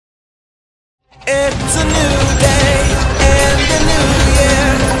It's a new day and a new year.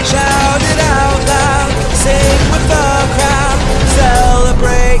 Shout it out loud, sing with the crowd.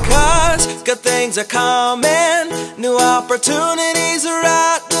 Celebrate 'cause good things are coming. New opportunities are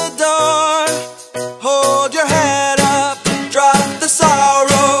at the door. Hold your head up, drop the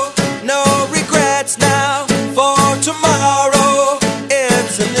sorrow. No regrets now for tomorrow.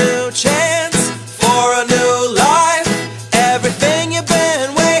 It's a new chance for a new life. Everything you've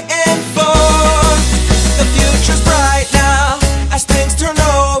been waiting for. The future's bright now as things turn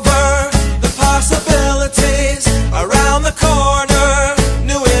over. The possibilities around the corner.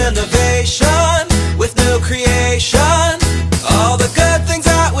 New innovation with new creation. All the good things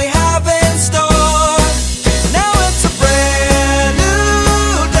that we have in store. Now it's a brand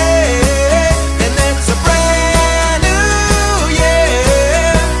new day, and it's a brand new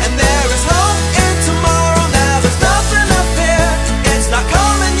year. And there is hope in tomorrow. Now there's nothing to fear. It's not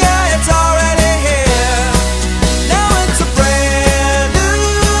coming yet, it's already here. Now it's a brand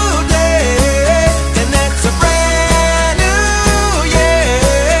new day, and it's a brand new year.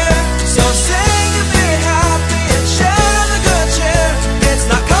 So sing and be happy and share the good cheer. It's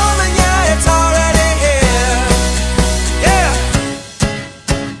not coming yet, it's already here. Yeah.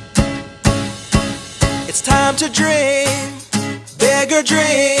 It's time to dream bigger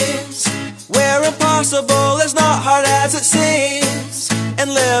dreams, where impossible is not hard as it seems. And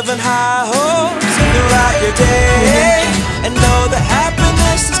live in high hopes throughout your day, and know that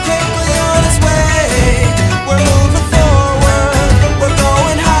happiness is